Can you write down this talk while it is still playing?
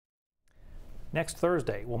Next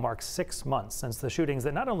Thursday will mark 6 months since the shootings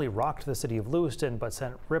that not only rocked the city of Lewiston, but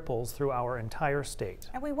sent ripples through our entire state.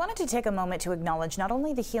 And we wanted to take a moment to acknowledge not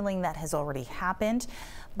only the healing that has already happened,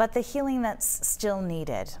 but the healing that's still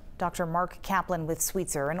needed. Dr. Mark Kaplan with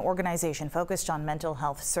Sweetser, an organization focused on mental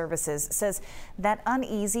health services, says that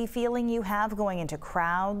uneasy feeling you have going into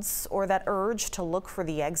crowds or that urge to look for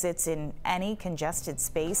the exits in any congested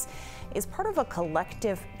space is part of a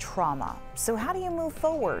collective trauma. So how do you move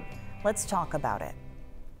forward? Let's talk about it.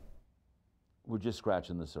 We're just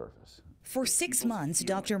scratching the surface. For 6 months,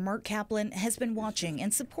 Dr. Mark Kaplan has been watching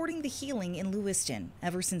and supporting the healing in Lewiston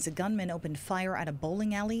ever since a gunman opened fire at a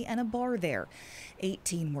bowling alley and a bar there.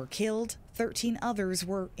 18 were killed, 13 others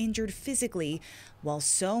were injured physically, while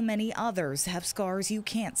so many others have scars you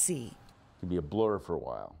can't see. It can be a blur for a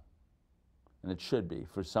while, and it should be.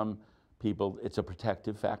 For some people, it's a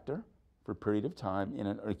protective factor for a period of time in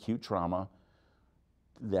an acute trauma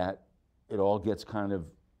that it all gets kind of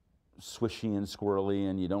swishy and squirrely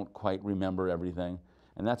and you don't quite remember everything.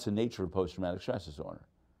 And that's the nature of post-traumatic stress disorder.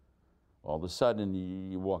 All of a sudden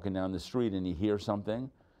you're walking down the street and you hear something,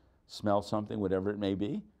 smell something, whatever it may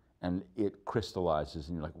be, and it crystallizes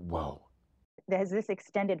and you're like, whoa. Has this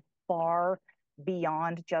extended far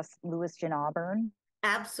beyond just Lewiston, Auburn?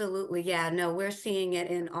 Absolutely, yeah. No, we're seeing it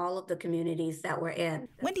in all of the communities that we're in.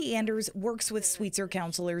 Wendy Anders works with Sweetser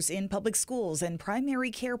counselors in public schools and primary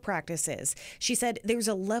care practices. She said there's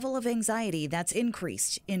a level of anxiety that's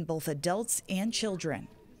increased in both adults and children.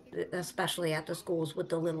 Especially at the schools with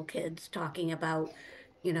the little kids talking about,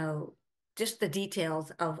 you know, just the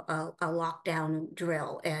details of a lockdown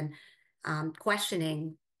drill and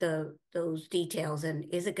questioning those details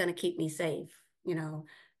and is it going to keep me safe, you know.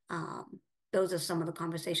 Those are some of the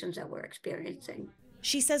conversations that we're experiencing.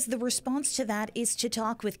 She says the response to that is to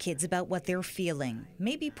talk with kids about what they're feeling.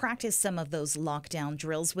 Maybe practice some of those lockdown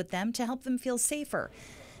drills with them to help them feel safer.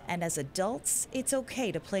 And as adults, it's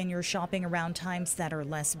okay to plan your shopping around times that are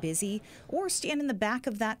less busy or stand in the back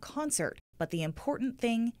of that concert. But the important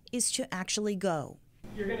thing is to actually go.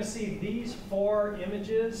 You're going to see these 4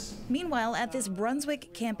 images. Meanwhile, at this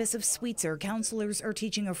Brunswick campus of Sweetser, counselors are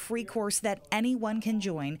teaching a free course that anyone can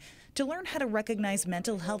join to learn how to recognize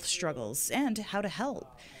mental health struggles and how to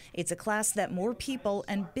help. It's a class that more people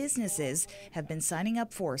and businesses have been signing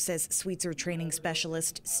up for, says Sweetser training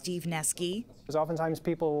specialist Steve Neske. Because oftentimes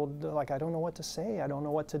people are like, I don't know what to say, I don't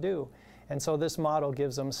know what to do. And so this model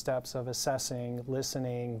gives them steps of assessing,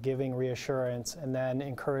 listening, giving reassurance, and then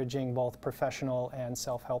encouraging both professional and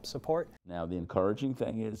self-help support. Now, the encouraging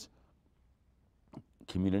thing is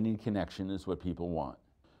community connection is what people want.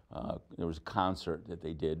 There was a concert that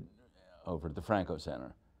they did over at the Franco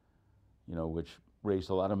Center, you know, which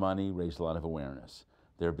raised a lot of money, raised a lot of awareness.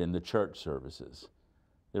 There have been the church services.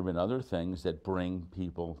 There have been other things that bring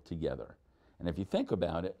people together. And if you think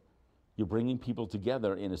about it, you're bringing people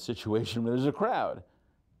together in a situation where there's a crowd.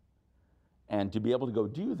 And to be able to go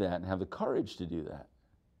do that and have the courage to do that,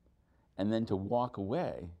 and then to walk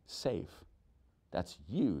away safe, that's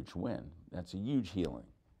a huge win. That's a huge healing.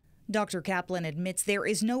 Dr. Kaplan admits there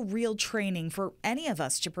is no real training for any of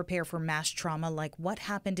us to prepare for mass trauma like what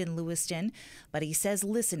happened in Lewiston, but he says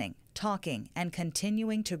listening, talking, and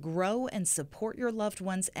continuing to grow and support your loved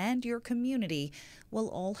ones and your community will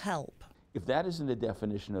all help. If that isn't the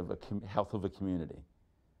definition of a health of a community,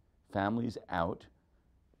 families out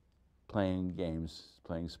playing games,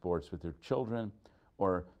 playing sports with their children,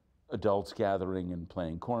 or adults gathering and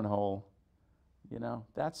playing cornhole, you know,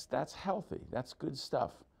 that's healthy, that's good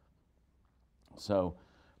stuff. So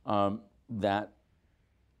that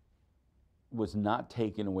was not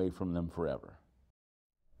taken away from them forever.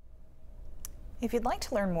 If you'd like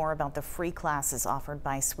to learn more about the free classes offered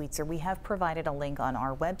by Sweetser, we have provided a link on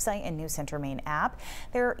our website and News Center Maine app.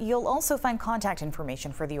 There you'll also find contact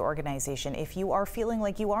information for the organization if you are feeling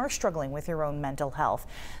like you are struggling with your own mental health.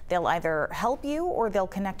 They'll either help you or they'll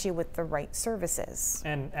connect you with the right services.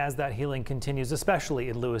 And as that healing continues, especially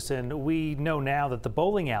in Lewiston, we know now that the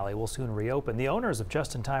bowling alley will soon reopen. The owners of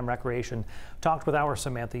Just in Time Recreation talked with our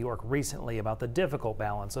Samantha York recently about the difficult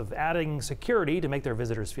balance of adding security to make their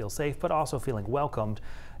visitors feel safe, but also feeling welcomed.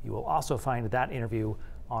 You will also find that interview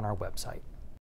on our website.